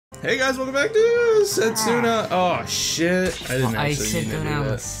Hey guys, welcome back to Setsuna. Oh shit! I didn't actually go down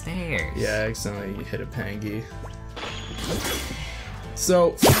the stairs. Yeah, I accidentally hit a pangy.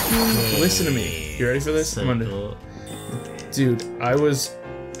 So, listen to me. You ready for this? So cool. Dude, I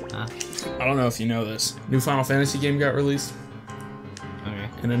don't know if you know this. New Final Fantasy game got released. Okay.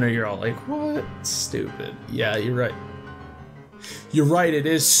 And I know you're all like, what? Stupid. Yeah, you're right. You're right, it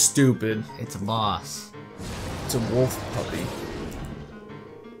is stupid. It's a boss. It's a wolf puppy.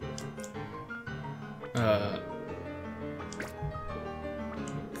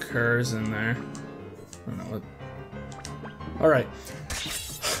 Kerr's in there. I don't know what. Alright.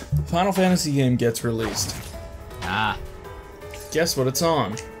 Final Fantasy game gets released. Ah. Guess what it's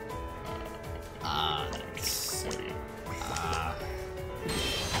on?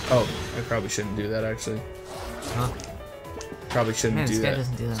 Oh, I probably shouldn't do that actually. Huh? Probably shouldn't do that.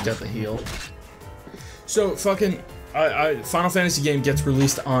 Doesn't do that. It's got the heel. So fucking, Final Fantasy game gets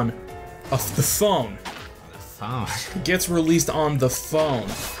released on the phone. The phone. It gets released on the phone,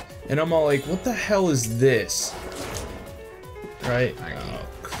 and I'm all like, what the hell is this? Right? Oh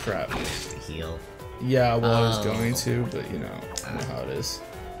crap. The heel. Yeah, well, I was going to, but you know how it is.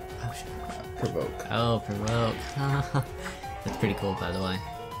 Oh shit. Provoke. Oh, provoke. That's pretty cool, by the way.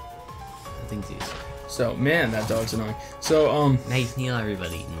 I think these. So, man, that dog's annoying. So, Now you can heal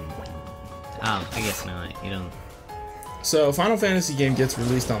everybody. Oh, I guess not. You don't. So, Final Fantasy game gets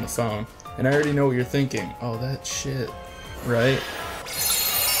released on the phone, and I already know what you're thinking. Oh, that shit. Right?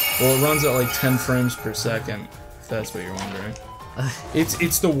 Well, it runs at like 10 frames per second, if that's what you're wondering.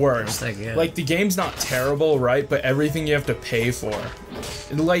 It's the worst. Like, the game's not terrible, right? But everything you have to pay for.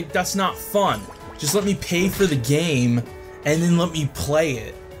 Like, that's not fun. Just let me pay for the game, and then let me play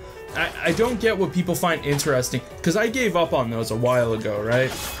it. I don't get what people find interesting, because I gave up on those a while ago,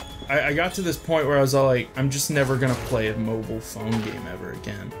 right? I got to this point where I was all like, I'm just never gonna play a mobile phone game ever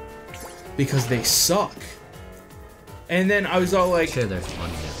again. Because they suck. And then I was all like... Sure, there's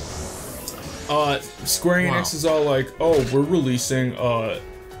one. Square Enix is all like, oh, we're releasing a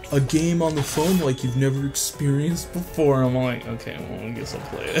game on the phone like you've never experienced before. And I'm like, okay, well, I guess I'll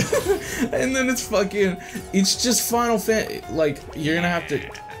play it. And then it's just Final Fantasy. Like, you're gonna have to...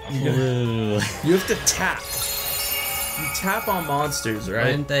 You have to tap. You tap on monsters, right?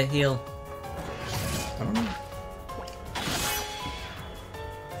 Why didn't they heal? I don't know.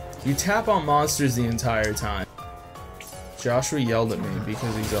 You tap on monsters the entire time. Joshua yelled at me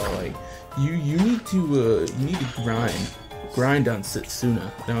because he's all like, you need to grind on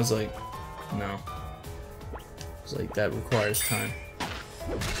Setsuna. And I was like, no. I was like, that requires time.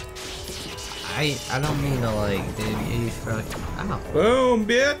 I don't mean to like, dude, you should ow. Boom,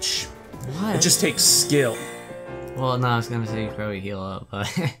 bitch! What? It just takes skill. Well, no, I was gonna say you probably heal up, but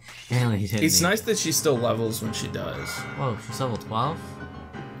apparently you didn't. It's nice that she still levels when she does. Whoa, she's level 12?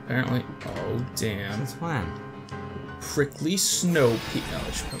 Apparently. Oh, damn. Since when? Prickly Snow Pea. Oh,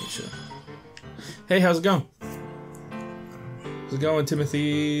 I probably should. Hey, how's it going? How's it going,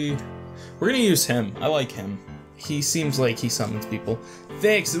 Timothy? We're gonna use him. I like him. He seems like he summons people.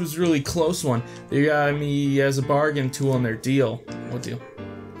 Thanks, it was a really close one. They got me as a bargain tool on their deal. What deal?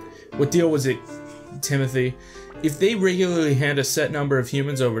 What deal was it, Timothy? If they regularly hand a set number of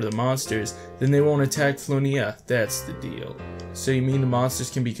humans over to the monsters, then they won't attack Flonia. That's the deal. So you mean the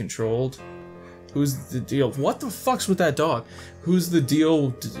monsters can be controlled? Who's the deal? What the fuck's with that dog? Who's the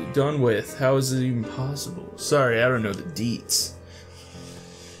deal done with? How is it even possible? Sorry, I don't know the deets.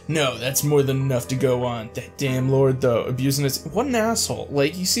 No, that's more than enough to go on. That damn lord, though, abusing his... What an asshole.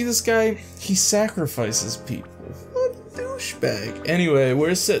 Like, you see this guy? He sacrifices people. What a douchebag. Anyway,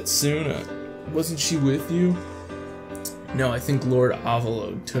 where's Setsuna? Wasn't she with you? No, I think Lord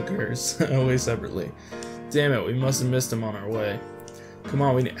Avalo took hers away separately. Damn it, we must have missed him on our way. Come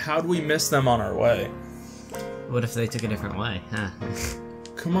on, how'd we miss them on our way? What if they took a different way, huh?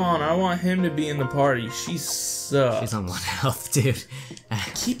 Come on, I want him to be in the party. She sucks. She's on 1 health, dude. I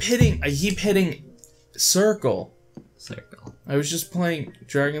keep hitting circle. Circle. I was just playing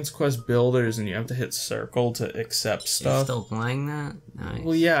Dragon's Quest Builders and you have to hit circle to accept stuff. You're still playing that? Nice.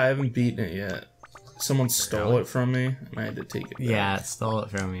 Well, yeah, I haven't beaten it yet. Someone stole it from me and I had to take it back. Yeah, it stole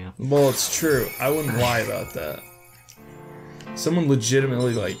it from you. Well, it's true. I wouldn't lie about that. Someone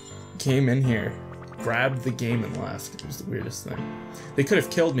legitimately, like, came in here, grabbed the game and left. It was the weirdest thing. They could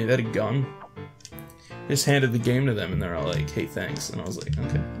have killed me. They had a gun. I just handed the game to them and they're all like, hey, thanks. And I was like,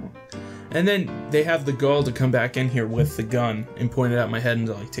 okay. Well. And then they have the gall to come back in here with the gun and point it at my head and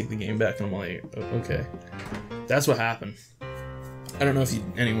like take the game back. And I'm like, okay. That's what happened. I don't know if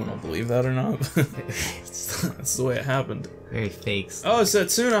anyone will believe that or not. That's the way it happened. Very fakes. Oh,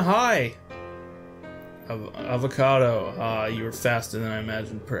 Setsuna, hi! Avocado. Ah, you were faster than I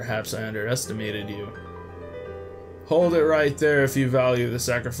imagined. Perhaps I underestimated you. Hold it right there if you value the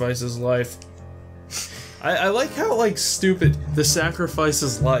sacrifice's life. I like how, like, stupid the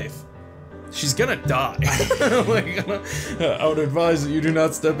sacrifice's life. She's gonna die. Like, I would advise that you do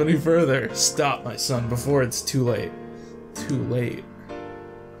not step any further. Stop, my son, before it's too late. Too late.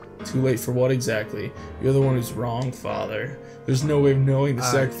 Too late for what exactly? You're the one who's wrong, father. There's no way of knowing the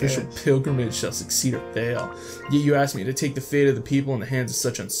sacrificial pilgrimage shall succeed or fail. Yet you ask me to take the fate of the people in the hands of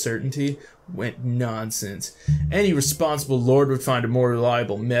such uncertainty? What nonsense. Any responsible lord would find a more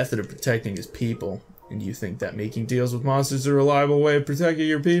reliable method of protecting his people. And you think that making deals with monsters is a reliable way of protecting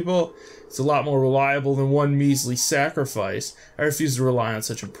your people? It's a lot more reliable than one measly sacrifice. I refuse to rely on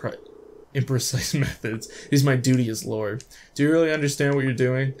such imprecise methods. It is my duty as lord. Do you really understand what you're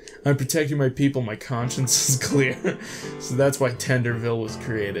doing? I'm protecting my people. My conscience is clear. So that's why Tenderville was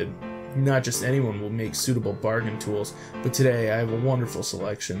created. Not just anyone will make suitable bargain tools, but today I have a wonderful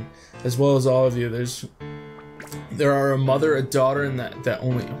selection. As well as all of you, there are a mother, a daughter, and that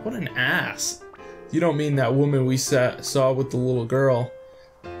only... What an ass. You don't mean that woman we saw with the little girl.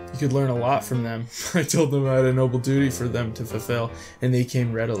 You could learn a lot from them. I told them I had a noble duty for them to fulfill, and they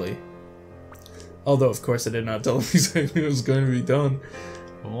came readily. Although, of course, I did not tell them exactly what was going to be done.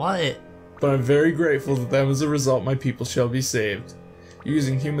 What? But I'm very grateful to them. As a result, my people shall be saved. You're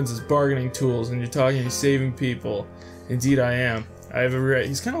using humans as bargaining tools, and you're talking saving people. Indeed, I am. I have a right.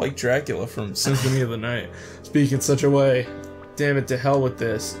 He's kind of like Dracula from Symphony of the Night. Speak in such a way. Damn it, to hell with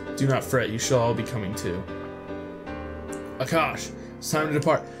this. Do not fret, you shall all be coming too. Akash, it's time to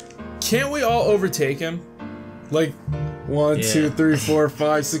depart. Can't we all overtake him? Like, 1, 2, 3, 4,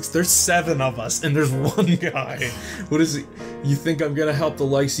 5, 6, there's 7 of us, and there's one guy. What is it? You think I'm gonna help the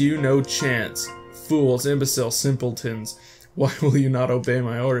likes of you? No chance. Fools, imbeciles, simpletons. Why will you not obey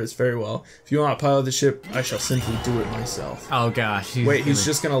my orders? Very well. If you want to pilot the ship, I shall simply do it myself. Oh gosh. Wait, he's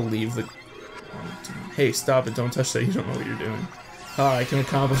just gonna leave the... Hey, stop it, don't touch that, you don't know what you're doing. I can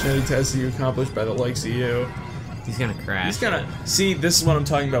accomplish any task you accomplished by the likes of you. He's gonna crash. He's gonna... See, this is what I'm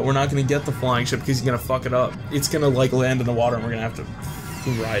talking about. We're not gonna get the flying ship because he's gonna fuck it up. It's gonna, like, land in the water and we're gonna have to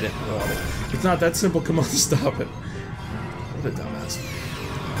ride it in the water. It's not that simple, come on, stop it. What a dumbass.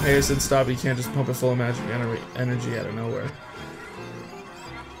 Hey, I said stop it, you can't just pump it full of magic energy out of nowhere.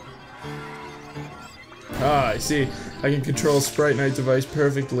 I see. I can control a Sprite Knight device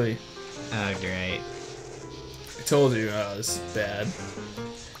perfectly. Oh, great. I told you, this is bad.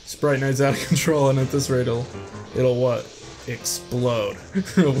 Sprite Knight's out of control, and at this rate, it'll what? Explode.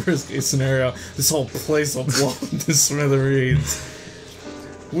 Worst case scenario, this whole place will blow into smithereens.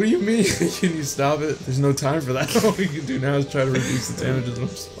 What do you mean? Can you stop it? There's no time for that. All we can do now is try to reduce the damage as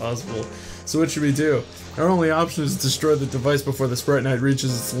much as possible. So what should we do? Our only option is to destroy the device before the Sprite Knight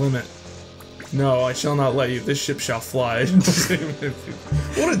reaches its limit. No, I shall not let you. This ship shall fly.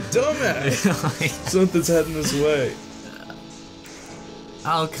 What a dumbass! Something's heading this way.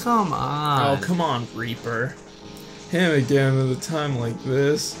 Oh, come on. Oh, come on, Reaper. Him again at a time like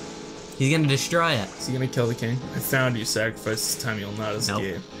this. He's gonna destroy it. Is he gonna kill the king? I found you, sacrifice. This time you'll not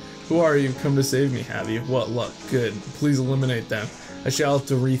escape. Nope. Who are you? Come to save me, have you? What luck. Good. Please eliminate them. I shall have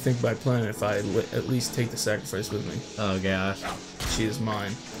to rethink my plan if I at least take the sacrifice with me. Oh, gosh. She is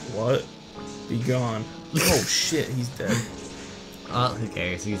mine. What? Be gone. Oh shit, he's dead. Oh, who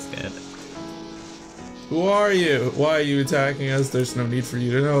cares? He's dead. Who are you? Why are you attacking us? There's no need for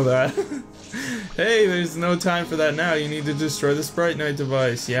you to know that. Hey, there's no time for that now. You need to destroy the Sprite Knight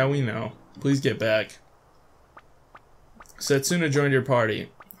device. Yeah, we know. Please get back. Setsuna joined your party.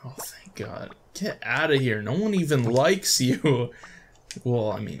 Oh, thank God. Get out of here. No one even likes you.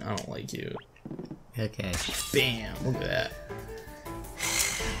 Well, I mean, I don't like you. Okay. Bam. Look at that.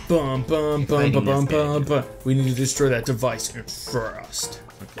 Bum, bum, bum, bum, bum, bum, bum. We need to destroy that device first.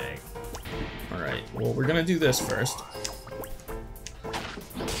 Okay. Alright, well, we're gonna do this first.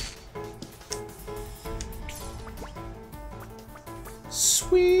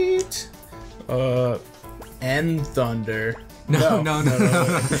 Sweet! End thunder. No.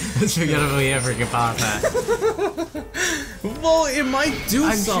 Let's forget if we ever get past that. Well, it might do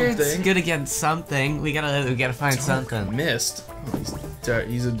I'm something. sure it's good against something. We gotta find something. Mist. Oh,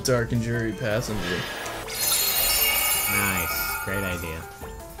 he's a dark and dreary passenger. Nice. Great idea.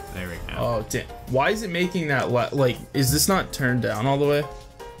 There we go. Oh, damn. Why is it making that, like, is this not turned down all the way?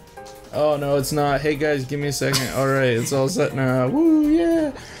 Oh, no, it's not. Hey, guys, give me a second. Alright, it's all set now. Woo,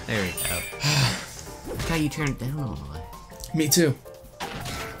 yeah. There we go. Look how you turned it down all the way. Me too.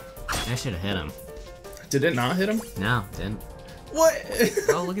 I should have hit him. Did it not hit him? No, didn't. What?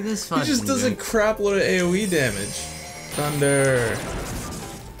 Oh, look at this fun. He just does a crap load of AoE damage. Thunder.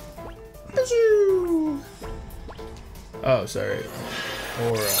 Achoo! Oh, sorry.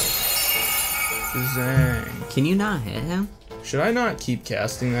 Aura. Zang. Can you not hit him? Should I not keep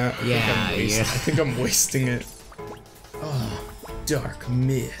casting that? Yeah, I think I'm wasting it. Oh, dark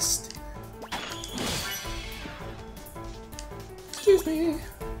mist. Excuse me.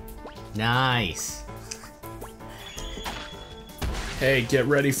 Nice. Hey, get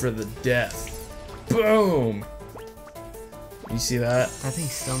ready for the death. Boom! You see that? That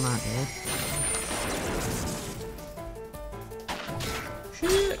thing's still not dead.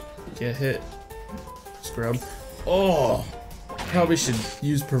 Shit. Get hit. Scrub. Oh! Probably should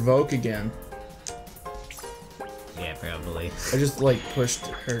use provoke again. Yeah, probably. I just like pushed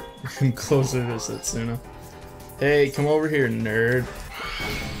him closer to Setsuna. Hey, come over here, nerd.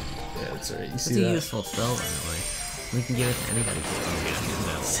 Yeah, that's right. You see that? It's a useful spell, by the way. We can give it to anybody.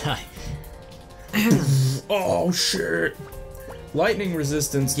 Oh shit! Lightning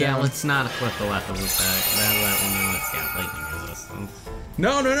resistance. Yeah, down. let's not equip the weapon with that. That we know it's got lightning resistance.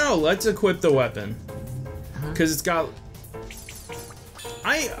 No. Let's equip the weapon. Cause it's got.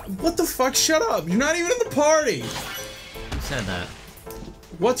 What the fuck? Shut up! You're not even in the party. Who said that?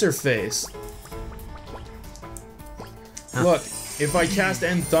 What's her face? Huh. Look, if I cast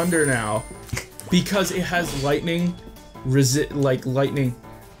End Thunder now, because it has lightning, lightning,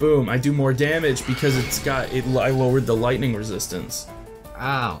 boom, I do more damage because it's got it. I lowered the lightning resistance.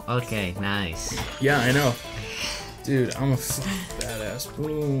 Oh, okay, nice. Yeah, I know. Dude, I'm a badass.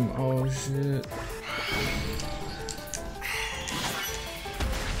 Boom. Oh shit.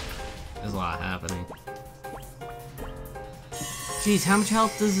 There's a lot happening. Jeez, how much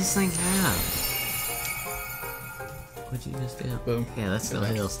health does this thing have? What'd you just do? Boom. Yeah, that still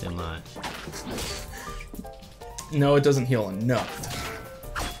heals too much. No, it doesn't heal enough.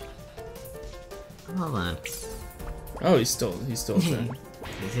 Hold on. Oh, he's still trying.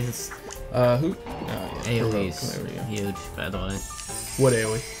 His Who? Oh, yeah. AoE's There we go. huge, by the way. What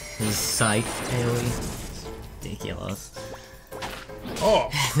AoE? His sight AoE is ridiculous. Oh,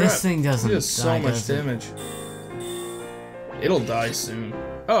 crap. This thing doesn't He does so die, much does it? damage. It'll die soon.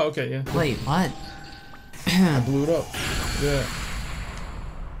 Oh, okay, yeah. Wait, what? I blew it up. Yeah.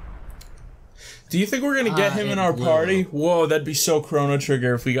 Do you think we're gonna get him in our party? Whoa, that'd be so Chrono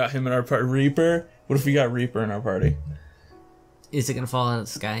Trigger if we got him in our party. Reaper? What if we got Reaper in our party? Is it gonna fall out of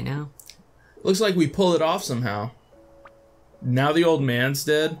the sky now? Looks like we pull it off somehow. Now the old man's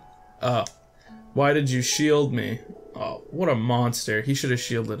dead? Why did you shield me? Oh, what a monster. He should have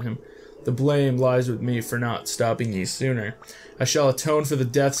shielded him. The blame lies with me for not stopping ye sooner. I shall atone for the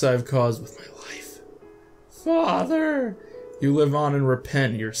deaths I have caused with my life. Father! You live on and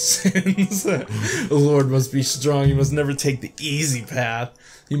repent your sins. The Lord must be strong. You must never take the easy path.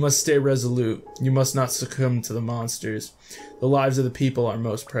 You must stay resolute. You must not succumb to the monsters. The lives of the people are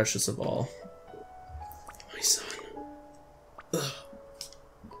most precious of all. My son. Ugh.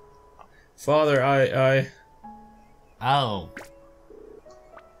 Father, Oh.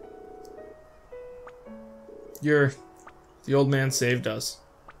 The old man saved us.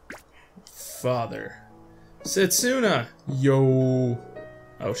 Father. Setsuna! Yo!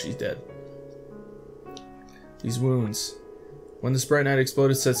 Oh, she's dead. These wounds. When the Sprite Knight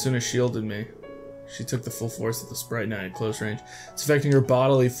exploded, Setsuna shielded me. She took the full force of the Sprite Knight at close range. It's affecting her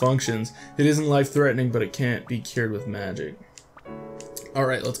bodily functions. It isn't life-threatening, but it can't be cured with magic.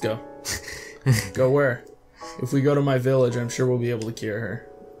 Alright, let's go. Go where? If we go to my village, I'm sure we'll be able to cure her.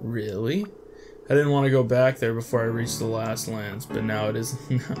 Really? I didn't want to go back there before I reached the last lands, but now it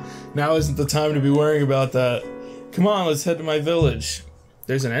isn't. Now isn't the time to be worrying about that. Come on, let's head to my village.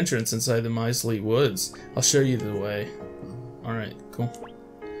 There's an entrance inside the Misley Woods. I'll show you the way. Alright, cool.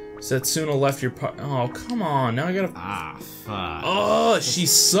 Setsuna left your oh, come on. Now I gotta... Ah, fuck. Oh, she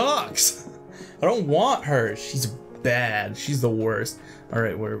sucks. I don't want her. She's bad. She's the worst.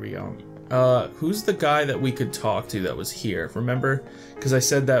 Alright, where are we going? Who's the guy that we could talk to that was here? Remember? Because I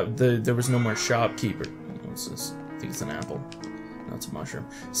said that there was no more shopkeeper. What's this? I think it's an apple. No, it's a mushroom.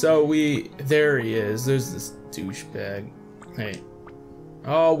 So there he is. There's this douchebag. Hey.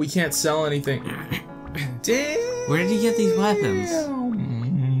 Oh, we can't sell anything. Damn. Where did you get these weapons?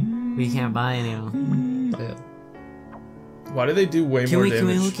 We can't buy any of them. Why do they do way more damage? Can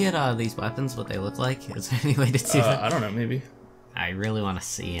we look at these weapons, what they look like? Is there any way to see that? I don't know, maybe. I really want to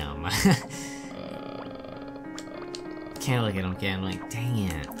see them. Can't look at them, can we? Dang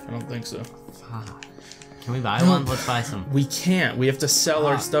it. I don't think so. Fuck. Can we buy one? Let's buy some. We can't. We have to sell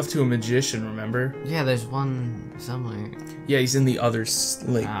our stuff to a magician, remember? Yeah, there's one somewhere. Yeah, he's in the other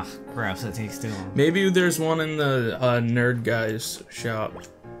like. Ah, gross. That takes too long. Maybe there's one in the nerd guy's shop.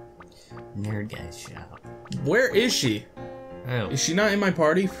 Nerd guy's shop. Where is she? Oh. Is she not in my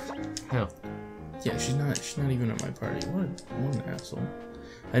party? Oh. Yeah, she's not even at my party. What an asshole.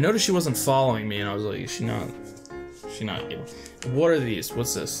 I noticed she wasn't following me, and I was like, is she not here? What are these?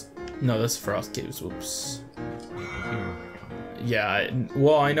 What's this? No, that's Frost Caves. Whoops. Yeah,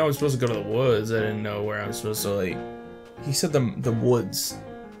 well, I know I'm supposed to go to the woods. I didn't know where I'm supposed to, like... He said the woods.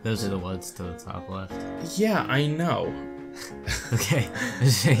 Those are the woods to the top left. Yeah, I know. Okay,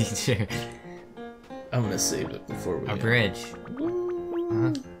 just making sure. I'm gonna save it before we... A bridge.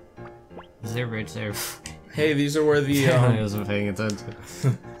 Huh? Is there a bridge there? Hey, these are where the, I wasn't paying attention.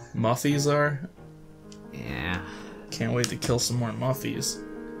 Muffies are. Yeah. Can't wait to kill some more Muffies.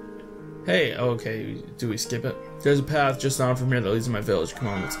 Hey, okay, do we skip it? There's a path just on from here that leads to my village. Come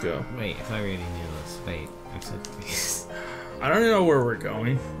on, let's go. Wait, if I already knew this. Wait, I'm so confused. I don't even know where we're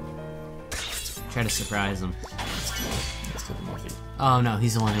going. Try to surprise him. Let's kill the Muffy. Oh no,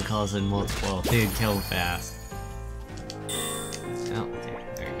 he's the one who calls in multiple. Dude, kill him fast. Oh,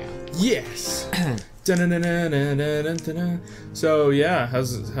 there you go. Yes! So yeah,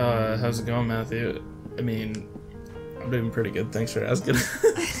 how's it going, Matthew? I mean, I'm doing pretty good. Thanks for asking.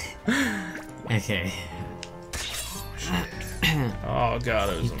 Okay. Oh god,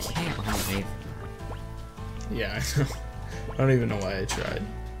 it was. You can't run away. Yeah, I know. I don't even know why I tried.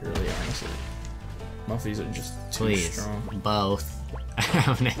 Really, honestly, Muffies are just too strong. Both.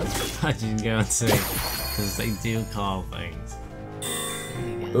 I'm never touching go insane because they do call things.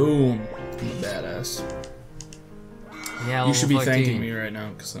 Boom! I'm a badass. Yeah, you should be thanking me right now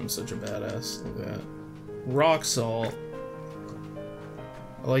because I'm such a badass. Look at that. Rock salt.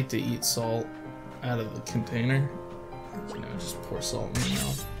 I like to eat salt out of the container. You know, just pour salt in my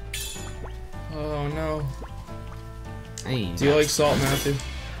mouth. Oh no. Hey, do you like salt, Matthew?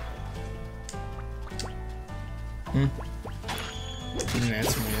 Hmm? You didn't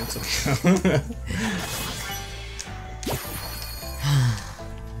answer me, it's okay.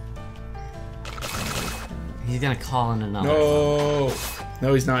 He's gonna call in another. No!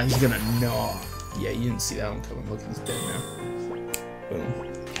 No, he's not. He's gonna gnaw. Yeah, you didn't see that one coming. Look, he's dead now. Boom.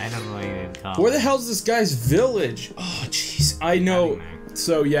 I don't know why you didn't call. Where the hell's this guy's village? Oh, jeez. I know.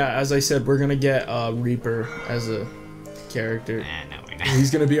 So, yeah, as I said, we're gonna get Reaper as a character. No, we're not. He's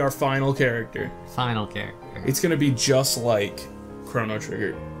gonna be our final character. Final character. It's gonna be just like Chrono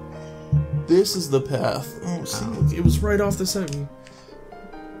Trigger. This is the path. Oh, see, look, it was right off the side.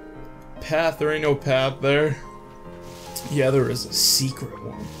 Path, there ain't no path there. Yeah, there is a secret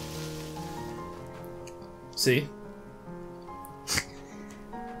one. See?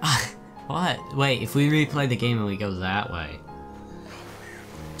 What? Wait, if we replay the game and we go that way.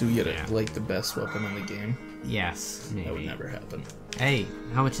 Do we get like the best weapon in the game? Yes, maybe. That would never happen. Hey,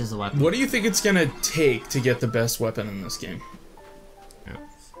 how much is the weapon? What do you think it's gonna take to get the best weapon in this game? Oh.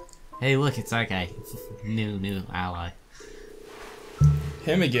 Hey, look, it's that guy. New ally.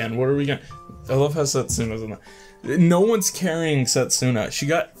 Him again. What are we gonna... I love how Setsuna's in that. No one's carrying Setsuna. She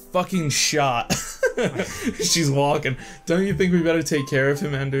got fucking shot. She's walking. Don't you think we better take care of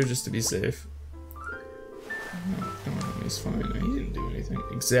him, Ender, just to be safe? Oh, come on, he's fine. He didn't do anything.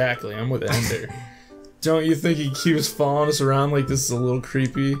 Exactly, I'm with Ender. Don't you think he keeps following us around like this is a little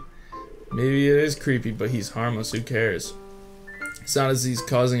creepy? Maybe it is creepy, but he's harmless. Who cares? It's not as he's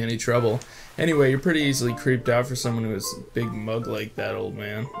causing any trouble. Anyway, you're pretty easily creeped out for someone who is a big mug like that, old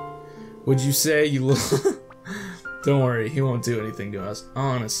man. Would you say you look... Don't worry, he won't do anything to us.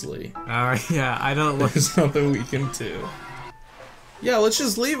 Honestly. Yeah, I don't look... There's nothing we can do. Yeah, let's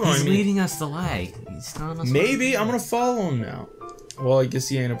just leave him. He's leading us the way. He's telling us maybe I'm gonna follow him now. Well, I guess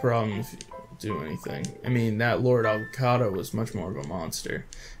he ain't a problem if you do anything. I mean, that Lord Avocado was much more of a monster.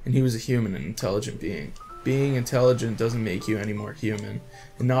 And he was a human and intelligent being. Being intelligent doesn't make you any more human.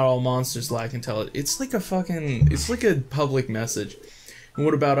 And not all monsters lack intelligence. It's like a fucking... It's like a public message. And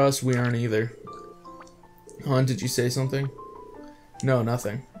what about us? We aren't either. Hon, did you say something? No,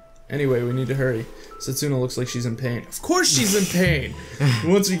 nothing. Anyway, we need to hurry. Setsuna looks like she's in pain. Of course she's in pain!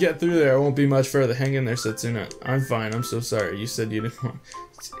 Once we get through there, it won't be much further. Hang in there, Setsuna. I'm fine. I'm so sorry. You said you didn't want...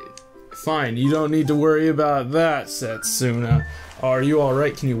 Fine. You don't need to worry about that, Setsuna. Are you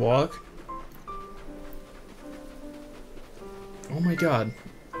alright? Can you walk? Oh my god.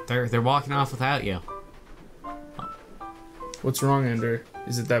 They're walking off without you. What's wrong, Ender?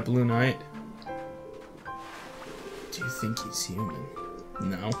 Is it that blue knight? Do you think he's human?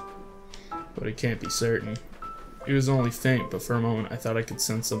 No. But I can't be certain. He was only faint, but for a moment I thought I could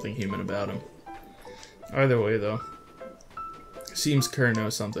sense something human about him. Either way, though. Seems Kerr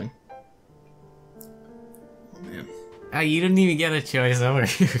knows something. Oh, man. You didn't even get a choice of where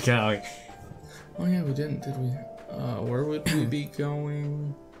you were going. Oh yeah, we didn't, did we? Where would we be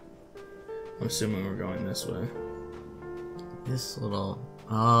going? I'm assuming we're going this way. This little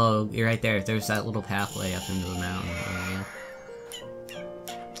Oh, you're right there. There's that little pathway up into the mountain area.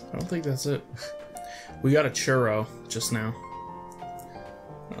 I don't think that's it. We got a churro just now.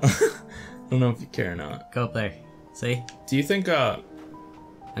 I don't know if you care or not. Go up there. See? Do you think, I'm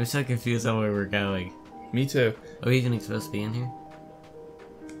so confused on where we're going. Me too. Are we even supposed to be in here?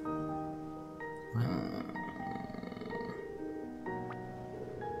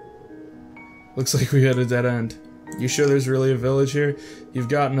 Looks like we had a dead end. You sure there's really a village here? You haven't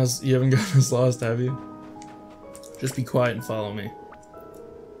gotten us lost, have you? Just be quiet and follow me.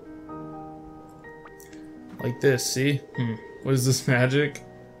 Like this, see? What is this magic?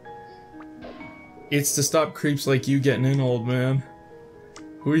 It's to stop creeps like you getting in, old man.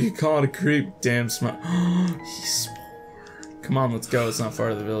 Who are you calling a creep? Damn smart. He swore. Come on, let's go. It's not far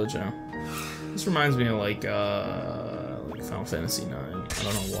to the village now. This reminds me of like Final Fantasy IX. I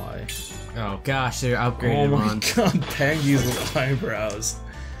don't know why. Oh gosh, they're upgraded. Oh my god, Pangy's little eyebrows.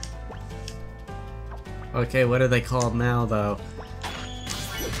 Okay, what are they called now, though?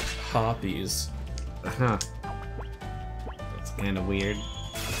 Hoppies. Huh. That's kind of weird.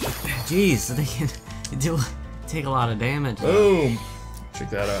 Jeez, they can take a lot of damage. Boom! Check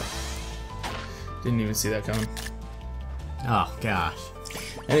that out. Didn't even see that coming. Oh gosh.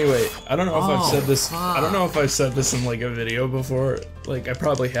 Anyway, I don't know if I've said this. Fuck. I don't know if I've said this in like a video before. Like I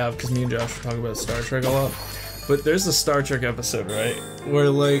probably have, because me and Josh were talking about Star Trek a lot. But there's a Star Trek episode, right, where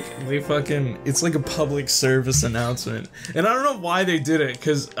like it's like a public service announcement, and I don't know why they did it,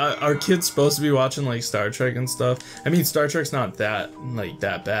 because our kid's supposed to be watching like Star Trek and stuff. I mean, Star Trek's not that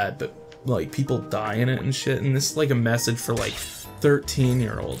bad, but like people die in it and shit, and this is like a message for like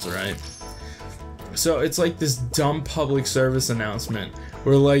 13-year-olds, right? So it's like this dumb public service announcement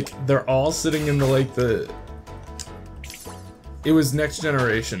where like they're all sitting in it was Next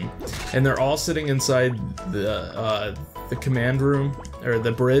Generation, and they're all sitting inside the command room, or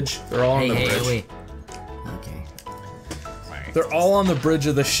the bridge. They're all on the bridge. Wait. Okay. Sorry. They're all on the bridge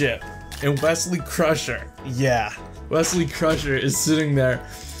of the ship, and Wesley Crusher, Wesley Crusher is sitting there,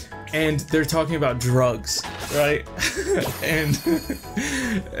 and they're talking about drugs, right? and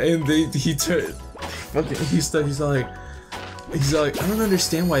he's like, I don't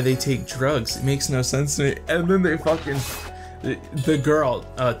understand why they take drugs. It makes no sense to me. And then they fucking. The girl,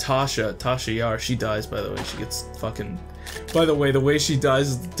 Tasha Yar, she dies, by the way. She gets fucking... By the way, the way she dies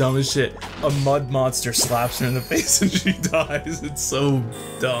is the dumbest shit. A mud monster slaps her in the face and she dies. It's so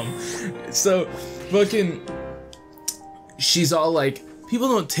dumb. So, fucking... She's all like, people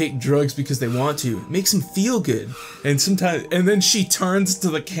don't take drugs because they want to. It makes them feel good. And sometimes... And then she turns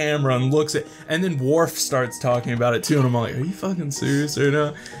to the camera and looks at... And then Worf starts talking about it too, and I'm like, are you fucking serious right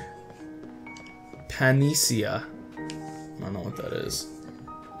now? Panacea. I don't know what that is.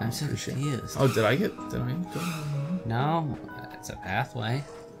 I'm so confused. Oh, did I go? No, it's a pathway.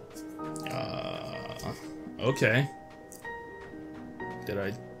 Okay. Did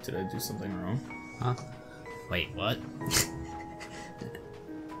I do something wrong? Huh? Wait, what?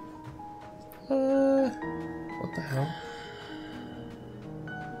 What the hell?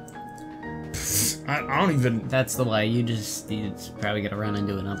 I don't even... That's the way, you just probably gotta run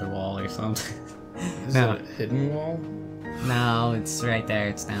into another wall or something. Is it a hidden wall? No, it's right there.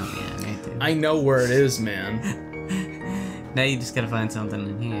 It's down the end, right there. I know where it is, man. Now you just gotta find something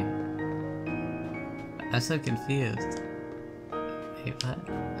in here. I'm so confused. Wait, what?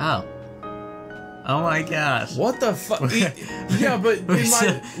 Oh. Oh my gosh. What the fuck? Yeah, but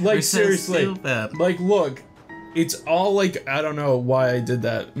like seriously, like look, it's all like, I don't know why I did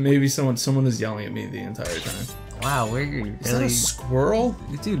that. Maybe someone is yelling at me the entire time. Wow, we're really... Is that a squirrel?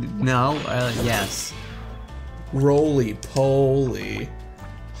 Dude, no. Yes. Roly-poly.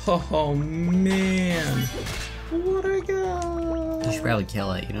 Oh, man. What a guy. You should probably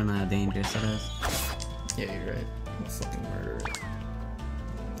kill it. You don't know how dangerous it is. Yeah, you're right. I'm a fucking murderer.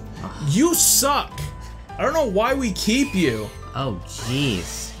 You suck! I don't know why we keep you. Oh,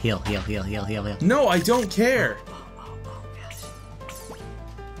 jeez. Heal. No, I don't care.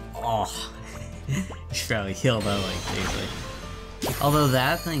 Oh. You should probably heal though, like, seriously. Although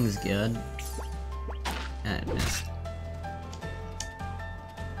that thing's good. I missed.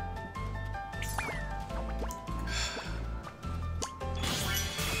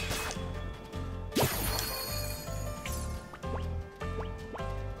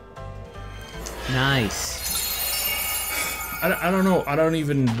 Nice. I don't know. I don't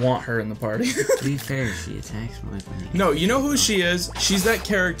even want her in the party. To be fair, she attacks my thing. No, you know who she is? She's that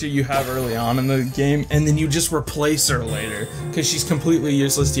character you have early on in the game, and then you just replace her later, because she's completely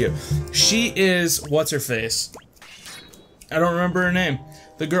useless to you. She is... What's her face? I don't remember her name.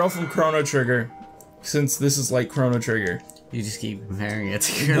 The girl from Chrono Trigger, since this is like Chrono Trigger. You just keep comparing it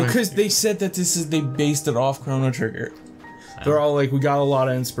to Chrono Because they said that they based it off Chrono Trigger. They're all like, we got a lot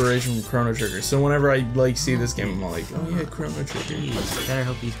of inspiration from Chrono Trigger. So whenever I like see this game, I'm all like, oh yeah, Chrono Trigger. Jeez, better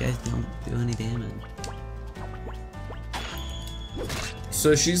hope these guys don't do any damage.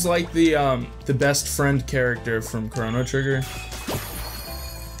 So she's like the best friend character from Chrono Trigger.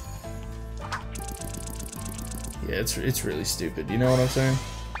 Yeah, it's really stupid. You know what I'm saying?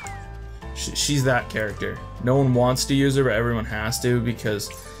 She's that character. No one wants to use her, but everyone has to because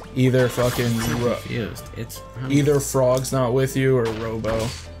either fucking confused. It's either Frog's not with you or Robo.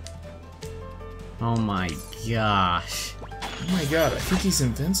 Oh my gosh. Oh my god, I think he's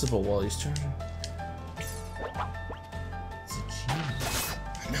invincible while he's charging. It's a genius.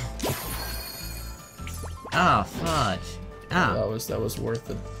 I know. Oh fudge. Oh. That was worth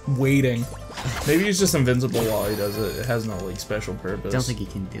it. Waiting. Maybe he's just invincible while he does it. It has no like special purpose. Don't think he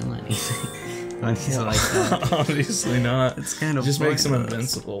can do anything when he's like that. Obviously not. It's kind of just makes him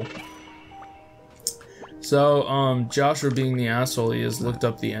invincible. So, Joshua being the asshole he is, looked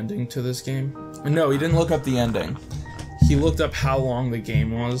up the ending to this game. No, he didn't look up the ending. He looked up how long the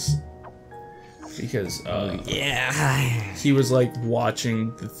game was. Because, yeah. He was like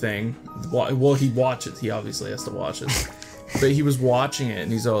watching the thing. Well, he watches. He obviously has to watch it. But he was watching it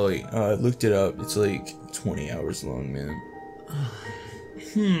and he's all like, I looked it up. It's like 20 hours long, man.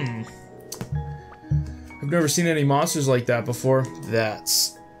 I've never seen any monsters like that before.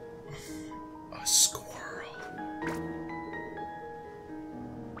 That's a squirrel.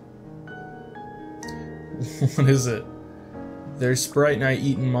 What is it? They're Sprite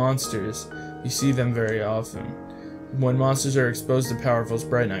Night-eating monsters. You see them very often. When monsters are exposed to powerful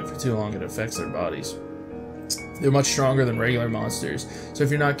Sprite Night for too long, it affects their bodies. They're much stronger than regular monsters, so if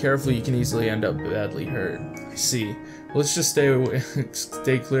you're not careful, you can easily end up badly hurt. I see. Let's just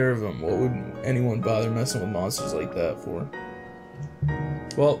stay clear of them. What would anyone bother messing with monsters like that for?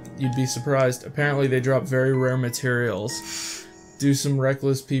 Well, you'd be surprised. Apparently, they drop very rare materials. Some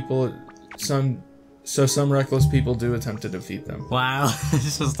reckless people do attempt to defeat them. Wow.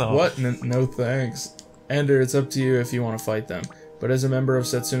 This was the What? No thanks. Ender, it's up to you if you want to fight them. But as a member of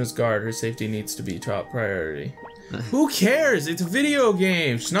Setsuna's guard, her safety needs to be top priority. Who cares? It's a video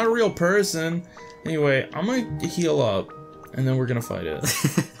game. She's not a real person. Anyway, I'm gonna heal up, and then we're gonna fight it.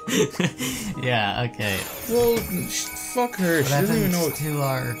 Yeah, okay. Well, fuck her. What she doesn't even know what... to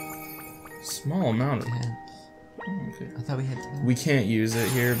our... Small amount of... Oh, okay. I thought we had 10. We can't use it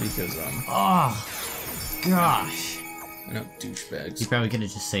here because, Oh, gosh. I know, douchebags. You probably could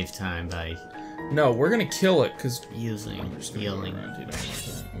have just saved time by... No, we're gonna kill it, because... Using, healing.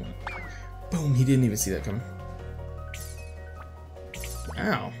 Boom, he didn't even see that coming.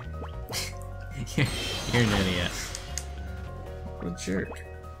 Ow. You're an idiot. What a jerk.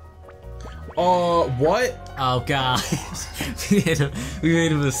 What? Oh gosh. we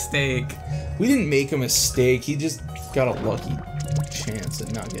made a mistake. We didn't make a mistake, he just got a lucky chance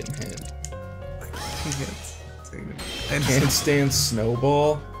at not getting hit. Handstand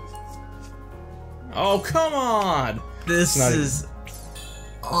snowball? Oh, come on! This is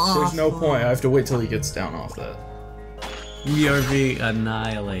awful. There's no point, I have to wait till he gets down off that. We are being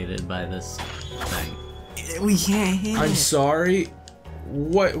annihilated by this thing. We can't hit I'm it. sorry.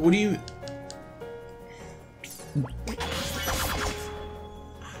 What do you...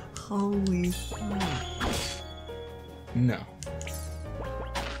 Holy fuck. No.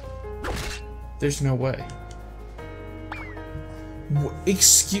 There's no way.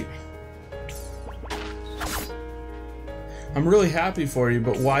 Excuse... I'm really happy for you,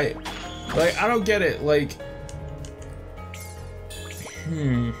 but why... Like, I don't get it, like...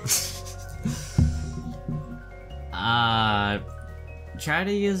 Try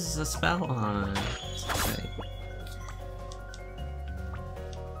to use a spell on it.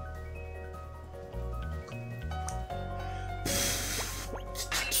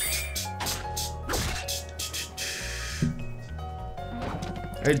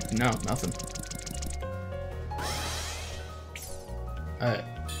 No, nothing. I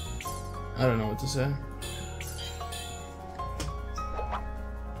don't know what to say.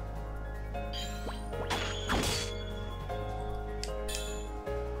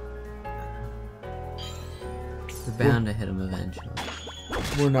 We're bound to hit him eventually.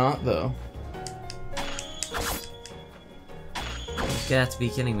 We're not, though. You got to be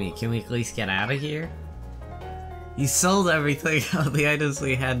kidding me. Can we at least get out of here? You sold everything of the items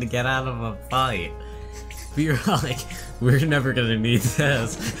we had to get out of a fight. We were like, we're never gonna need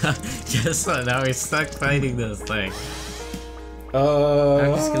this. Guess what? Now we're stuck fighting this thing.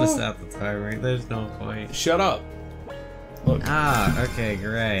 I'm just gonna stop the timer. There's no point. Shut up. Look. Ah, okay,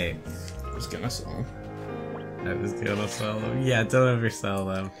 great. I was gonna sell. I was gonna sell them. Yeah, don't ever sell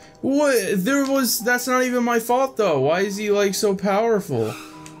them. What? That's not even my fault, though. Why is he, like, so powerful?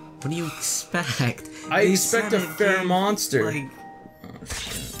 What do you expect? I expect a fair monster. Like, oh,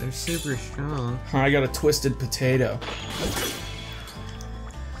 shit. They're super strong. I got a twisted potato.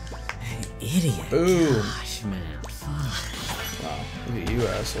 Hey, idiot. Ooh. Gosh, man. Fuck. Wow, look at you,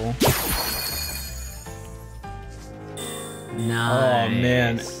 asshole. Nice. Oh,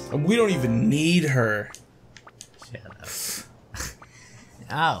 man. We don't even need her. Shut up.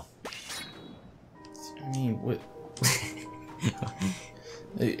 Oh. I mean, what?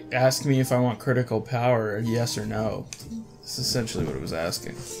 They asked me if I want critical power, yes or no. That's essentially what it was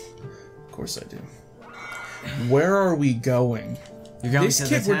asking. Of course I do. Where are we going? You're going This to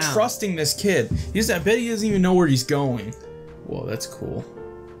kid, the we're town. trusting this kid. I bet he doesn't even know where he's going. Whoa, that's cool.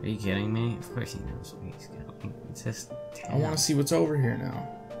 Are you kidding me? Of course he knows where he's going. It's just I want to see what's over here now.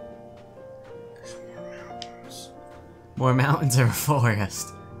 There's more mountains. more mountains or a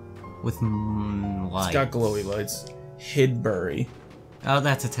forest with light. It's got glowy lights. Hidbury. Oh,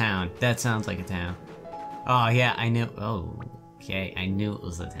 that's a town. That sounds like a town. Oh yeah, I knew. Oh, okay, I knew it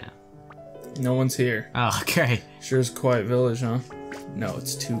was a town. No one's here. Oh, great. Sure is a quiet village, huh? No,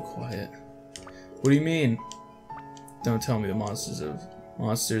 it's too quiet. What do you mean? Don't tell me the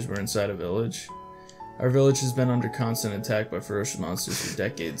monsters were inside a village. Our village has been under constant attack by ferocious monsters for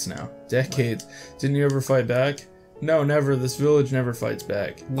decades now. Decades? Didn't you ever fight back? No, never. This village never fights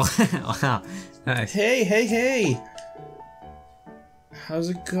back. Wow. Nice. Hey, hey, hey! How's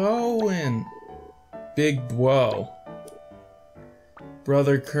it going? Big whoa.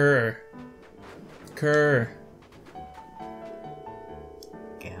 Brother Kerr. Kerr.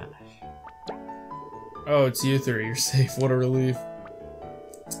 Gosh. Oh, it's you three. You're safe. What a relief.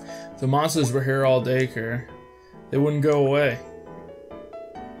 The monsters were here all day, Kerr. They wouldn't go away.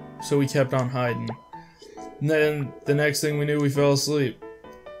 So we kept on hiding. And then, the next thing we knew, we fell asleep.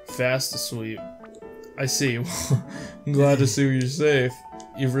 Fast asleep. I see. I'm glad to see you're safe.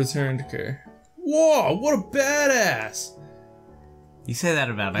 You've returned, Kerr. Whoa, what a badass! You say that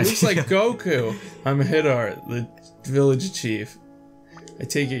about He looks like Goku. I'm Hidar, the village chief. I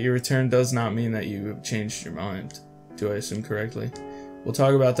take it your return does not mean that you have changed your mind. Do I assume correctly? We'll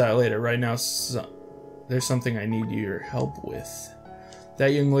talk about that later. Right now, there's something I need your help with.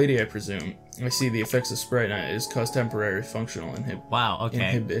 That young lady, I presume. I see the effects of Sprite Night is cause temporary functional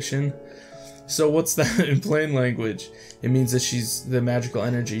inhibition. So what's that in plain language? It means that the magical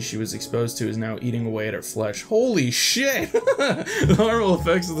energy she was exposed to is now eating away at her flesh. Holy shit! The harmful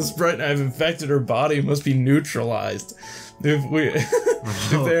effects of the Sprite Night have infected her body and must be neutralized.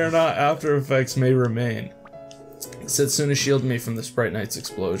 If they are not, after effects may remain. Setsuna shielded me from the Sprite Knight's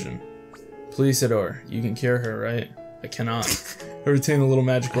explosion. Please, Hidor, you can cure her, right? I cannot. I retain the little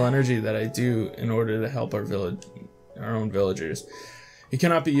magical energy that I do in order to help our own villagers. It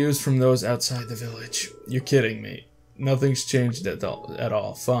cannot be used from those outside the village. You're kidding me. Nothing's changed at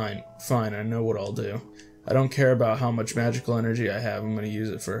all. Fine, I know what I'll do. I don't care about how much magical energy I have. I'm going to use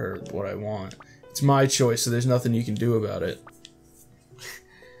it for her, what I want. It's my choice, so there's nothing you can do about it.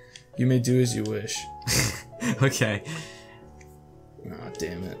 You may do as you wish. Okay. Aw,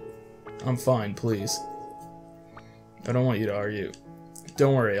 damn it. I'm fine, please. I don't want you to argue.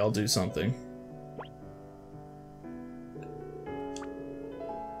 Don't worry, I'll do something.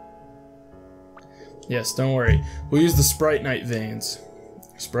 Yes, don't worry. We'll use the Sprite Night veins.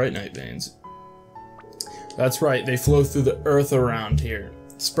 Sprite Night veins. That's right, they flow through the earth around here.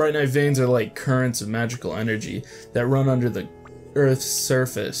 Sprite Night veins are like currents of magical energy that run under the earth's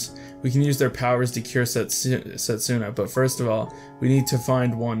surface. We can use their powers to cure Setsuna, but first of all, we need to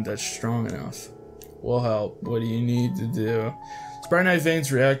find one that's strong enough. We'll help. What do you need to do? Sprite Night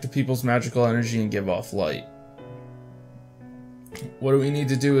veins react to people's magical energy and give off light. What do we need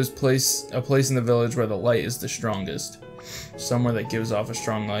to do is place a place in the village where the light is the strongest. Somewhere that gives off a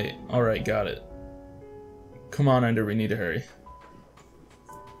strong light. Alright, got it. Come on, Ender, we need to hurry.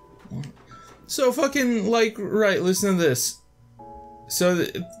 So fucking, like, right, listen to this. So,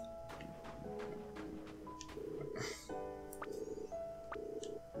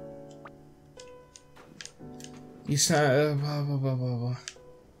 you said, blah, blah, blah, blah, blah.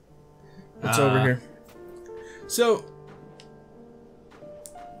 What's over here? So,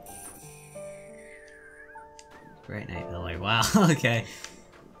 Great night, Billy. Wow, okay.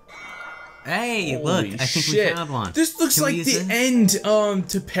 Hey, look, I think we found one. This looks Can we like use the this? end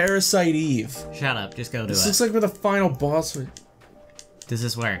to Parasite Eve. Shut up, just go do This it. looks like where the final boss would... Does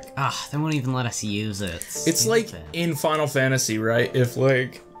this work? Ah, they won't even let us use it. It's like in Final Fantasy, right?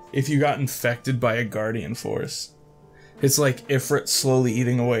 If you got infected by a guardian force. It's like Ifrit slowly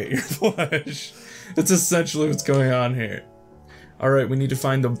eating away at your flesh. That's essentially what's going on here. Alright, we need to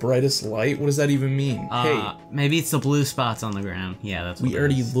find the brightest light. What does that even mean? Hey. Maybe it's the blue spots on the ground. Yeah, that's what We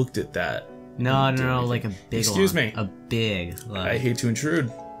already looked at that. No, like a big Excuse one. me. A big light. I hate to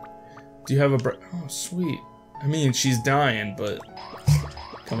intrude. Do you have a oh, sweet. I mean, she's dying, but...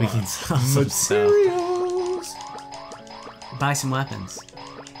 Come we on. can sell some Materials! Buy some weapons.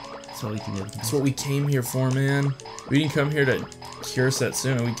 That's what we can do. That's what we came here for, man. We didn't come here to cure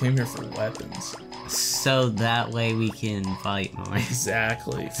Setsuna. We came here for weapons. So that way we can fight more.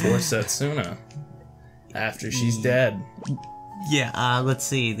 Exactly. For Setsuna. After she's dead. Yeah, let's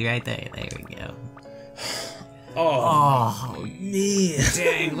see. Right there. There we go. Oh, man.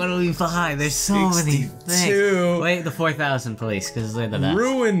 Dang, what do we buy? There's so many things. Wait, the 4,000, please, because they're the best.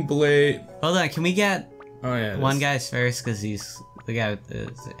 Ruin Blade. Hold on, can we get one guy's first? Because he's the guy with the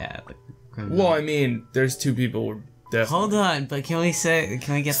well, I mean, there's two people we're definitely... Hold on, but can we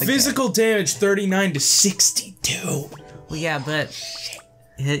get the physical damage 39 to 62. Well, yeah, but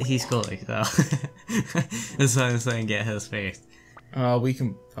he's cool, so that's why I'm saying get his first. We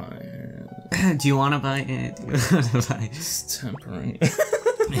can buy it. Do you want to buy it? It's tempering.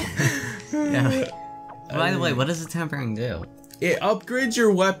 Yeah. By the way, what does the tempering do? It upgrades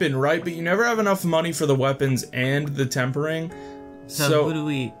your weapon, right? But you never have enough money for the weapons and the tempering. So who do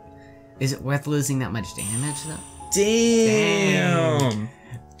we... Is it worth losing that much damage, though? Damn!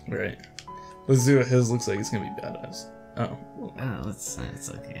 Right. Let's see what his looks like. It's gonna be badass. Oh. Oh, it's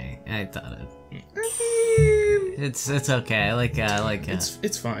okay. I thought it... It's okay. I like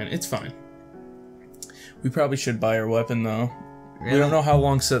It's fine. It's fine. We probably should buy our weapon, though. Really? We don't know how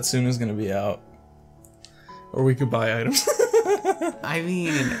long Setsuna's gonna be out. Or we could buy items. I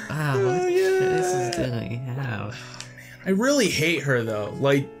mean, what this is doing? How? I really hate her, though.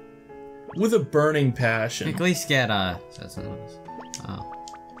 Like, with a burning passion. At least get, Oh.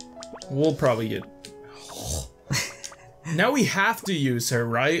 We'll probably get... Now we have to use her,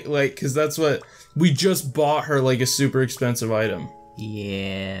 right? Like, because that's what... We just bought her, like, a super expensive item.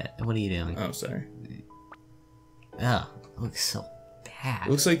 Yeah. What are you doing? Oh, sorry. Oh, it looks so bad.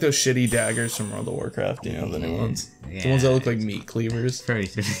 It looks like those shitty daggers from World of Warcraft, you know, the new ones. Yeah. The ones that look like meat cleavers.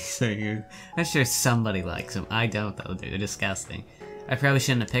 I'm sure somebody likes them. I don't, though. They're disgusting. I probably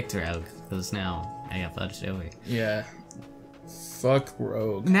shouldn't have picked Rogue, because now I got fudged over. Yeah. Fuck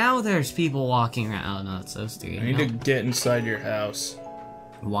Rogue. Now there's people walking around. Oh, no, it's so stupid. I need to get inside your house.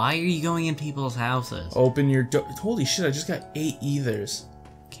 Why are you going in people's houses? Open your door. Holy shit, I just got 8 ethers.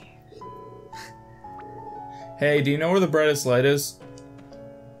 Hey, do you know where the brightest light is?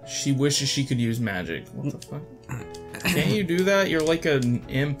 She wishes she could use magic. What the fuck? Can't you do that? You're like an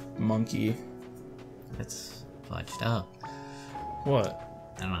imp monkey. It's fudged up.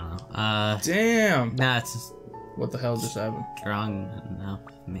 What? I don't know. Damn! Nah, it's just... What the hell just happened? Strong enough,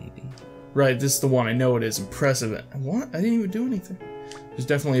 maybe. Right, this is the one. I know it is. Impressive. What? I didn't even do anything. There's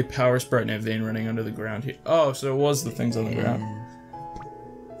definitely a power sprite and a vein running under the ground here. Oh, so it was the things on the ground.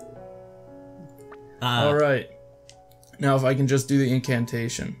 Alright. Now if I can just do the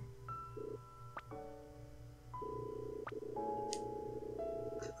incantation.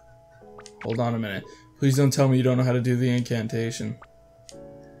 Hold on a minute. Please don't tell me you don't know how to do the incantation.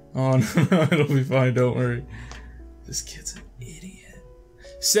 Oh no, it'll be fine, don't worry. This kid's an idiot.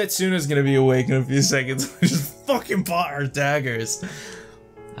 Setsuna's gonna be awake in a few seconds. I just fucking bought her daggers.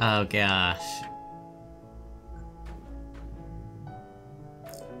 Oh gosh.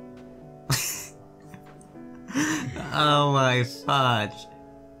 Oh my fudge.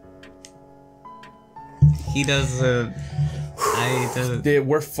 He doesn't...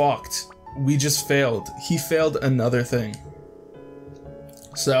 We're fucked. We just failed. He failed another thing.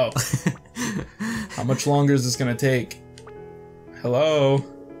 So, how much longer is this gonna take? Hello?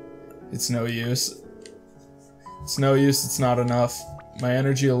 It's no use. It's no use, it's not enough. My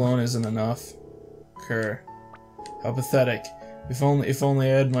energy alone isn't enough. Kerr. How pathetic. If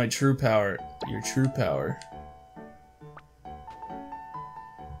only I had my true power. Your true power.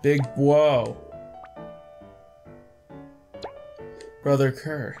 Big whoa. Brother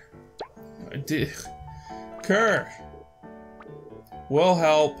Kerr. Kerr! We'll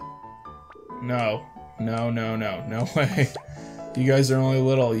help. No. No, no, no. No way. You guys are only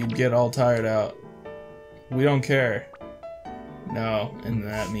little. You'd get all tired out. We don't care. No. And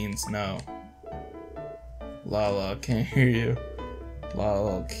that means no. Lala, can't hear you.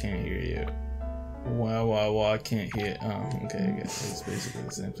 Lala, can't hear you. Wow, can't hear. Oh, okay, I guess it's basically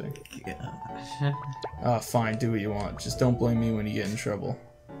the same thing. Ah, fine, do what you want. Just don't blame me when you get in trouble.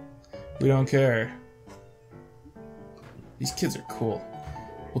 We don't care. These kids are cool.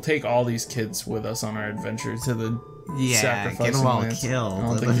 We'll take all these kids with us on our adventure to the Yeah, get sacrificing them all Lance. killed. I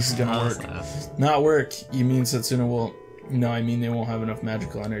don't think this is gonna work. Not work. You mean Setsuna will... No, I mean they won't have enough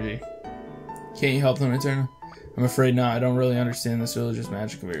magical energy. Can't you help them, Eterna? I'm afraid not. I don't really understand this village's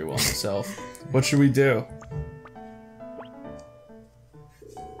magic very well myself. What should we do?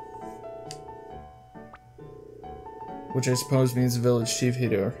 Which I suppose means the village chief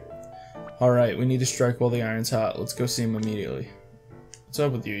Hidor. Alright, we need to strike while the iron's hot. Let's go see him immediately. What's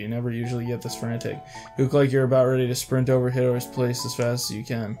up with you? You never usually get this frantic. You look like you're about ready to sprint over Hidor's place as fast as you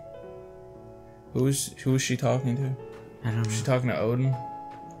can. Who is she talking to? I don't know. Is she talking to Odin?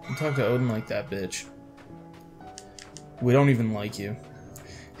 Don't talk to Odin like that, bitch. We don't even like you.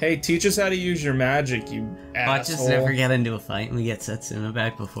 Hey, teach us how to use your magic, you asshole. Watch us never get into a fight and we get Setsuna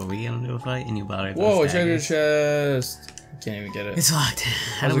back before we get into a fight and you bought her those Whoa, check your daggers. chest. Can't even get it. It's locked.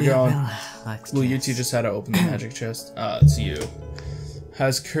 How How's do it we going? locked Will you chest? teach us how to open the magic chest? It's you.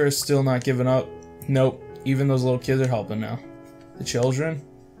 Has Kerr still not given up? Nope. Even those little kids are helping now. The children?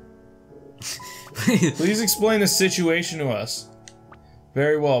 Please explain the situation to us.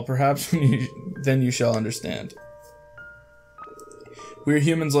 Very well. Perhaps then you shall understand. We are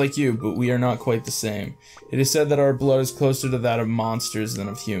humans like you, but we are not quite the same. It is said that our blood is closer to that of monsters than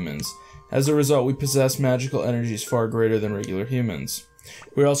of humans. As a result, we possess magical energies far greater than regular humans.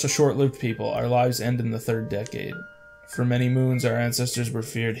 We are also short-lived people. Our lives end in the 3rd decade. For many moons, our ancestors were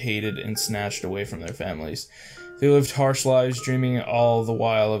feared, hated, and snatched away from their families. They lived harsh lives, dreaming all the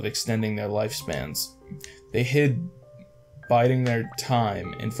while of extending their lifespans. They hid, biding their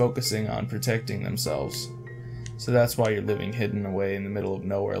time and focusing on protecting themselves. So that's why you're living hidden away in the middle of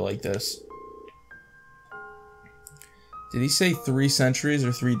nowhere like this. Did he say 3 centuries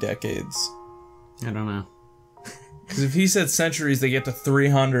or 3 decades? I don't know. Because if he said centuries, they get to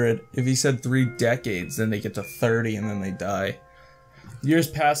 300. If he said 3 decades, then they get to 30 and then they die. Years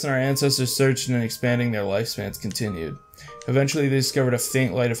passed and our ancestors searched and expanding their lifespans continued. Eventually they discovered a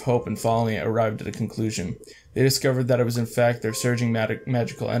faint light of hope and following it arrived at a conclusion. They discovered that it was in fact their surging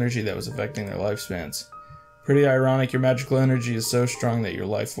magical energy that was affecting their lifespans. Pretty ironic, your magical energy is so strong that your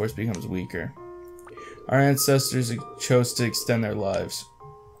life force becomes weaker. Our ancestors chose to extend their lives,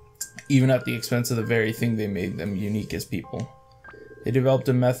 even at the expense of the very thing that made them unique as people. They developed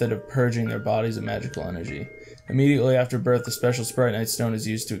a method of purging their bodies of magical energy. Immediately after birth, the special Sprite Night Stone is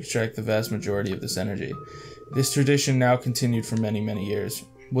used to extract the vast majority of this energy. This tradition now continued for many, many years.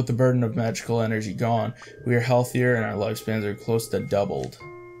 With the burden of magical energy gone, we are healthier and our lifespans are close to doubled.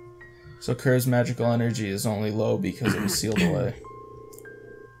 So Kerr's magical energy is only low because it was sealed away.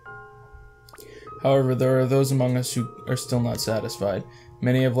 However, there are those among us who are still not satisfied.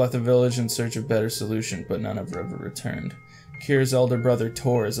 Many have left the village in search of better solution, but none have ever returned. Kira's elder brother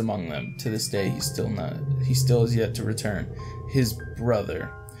Tor is among them. To this day, he still is yet to return. His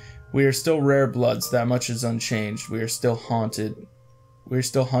brother. We are still rare bloods, that much is unchanged. We are still hunted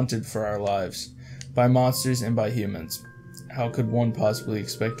for our lives. By monsters and by humans. How could one possibly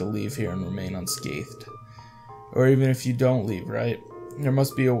expect to leave here and remain unscathed? Or even if you don't leave, right? There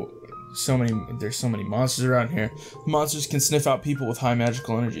must be there's so many monsters around here. Monsters can sniff out people with high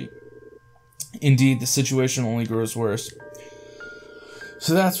magical energy. Indeed, the situation only grows worse.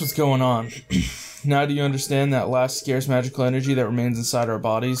 So that's what's going on. Now do you understand that last scarce magical energy that remains inside our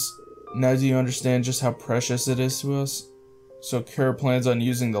bodies? Now do you understand just how precious it is to us? So Kerr plans on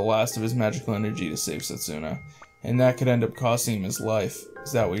using the last of his magical energy to save Setsuna. And that could end up costing him his life.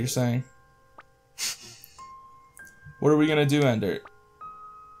 Is that what you're saying? What are we gonna do, Ender?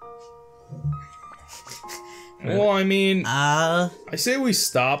 Well, I mean... I say we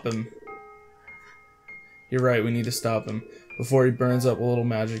stop him. You're right, we need to stop him. Before he burns up a little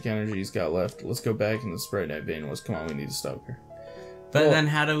magic energy he's got left. Let's go back in the Sprite Night vein. Come on, we need to stop her. But then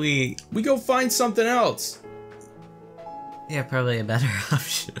how do we... We go find something else! Yeah, probably a better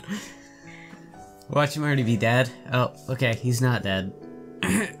option. Watch him already be dead. Oh, okay, he's not dead.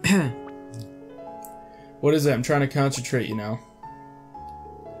 What is it? I'm trying to concentrate, you know.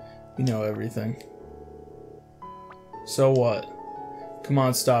 You know everything. So what? Come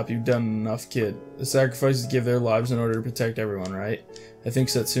on, stop. You've done enough, kid. The sacrifices give their lives in order to protect everyone, right? I think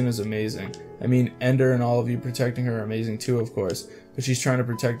Setsuna's amazing. I mean, Ender and all of you protecting her are amazing too, of course. But she's trying to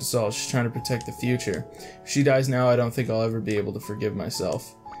protect us all. She's trying to protect the future. If she dies now, I don't think I'll ever be able to forgive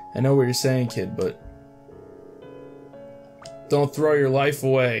myself. I know what you're saying, kid, but... Don't throw your life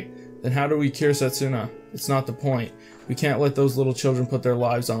away. Then how do we cure Setsuna? It's not the point. We can't let those little children put their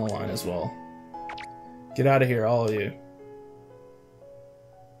lives on the line as well. Get out of here, all of you.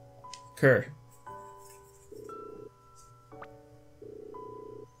 Kerr.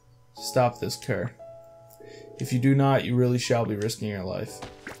 Stop this, Kerr. If you do not, you really shall be risking your life.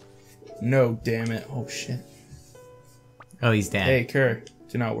 No, damn it. Oh, shit. Oh, he's dead. Hey, Kerr,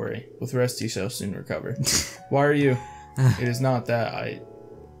 do not worry. With rest, you shall soon recover. Why are you? It is not that I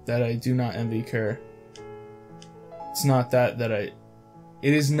do not envy Kerr. It's not that I...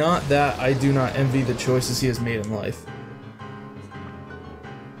 It is not that I do not envy the choices he has made in life.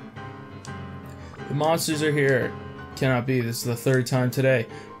 The monsters are here. Cannot be. This is the third time today.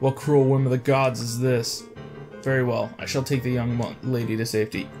 What cruel whim of the gods is this? Very well. I shall take the young lady to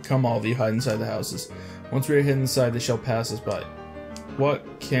safety. Come, all of you, hide inside the houses. Once we are hidden inside, they shall pass us by.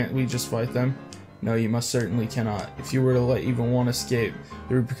 What? Can't we just fight them? No, you most certainly cannot. If you were to let even one escape,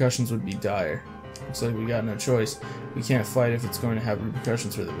 the repercussions would be dire. Looks like we got no choice. We can't fight if it's going to have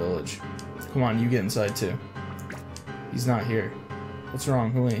repercussions for the village. Come on, you get inside too. He's not here. What's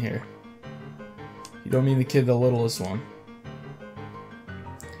wrong? Who ain't here? You don't mean the kid, the littlest one.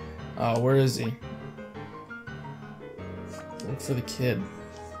 Where is he? Look for the kid.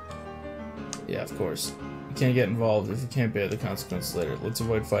 Yeah, of course. You can't get involved if you can't bear the consequences later. Let's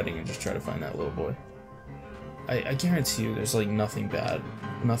avoid fighting and just try to find that little boy. I guarantee you there's like nothing bad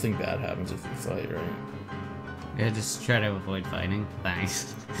happens if you fight, right? Yeah, just try to avoid fighting.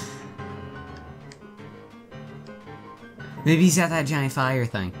 Thanks. Maybe he's at that giant fire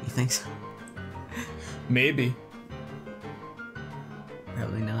thing. You think so? Maybe.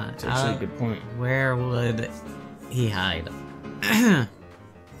 Probably not. That's actually a good point. Where would he hide?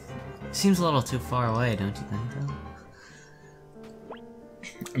 Seems a little too far away, don't you think,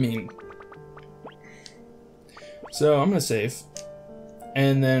 though? I mean... So, I'm gonna save.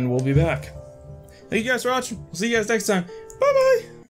 And then we'll be back. Thank you guys for watching. We'll see you guys next time.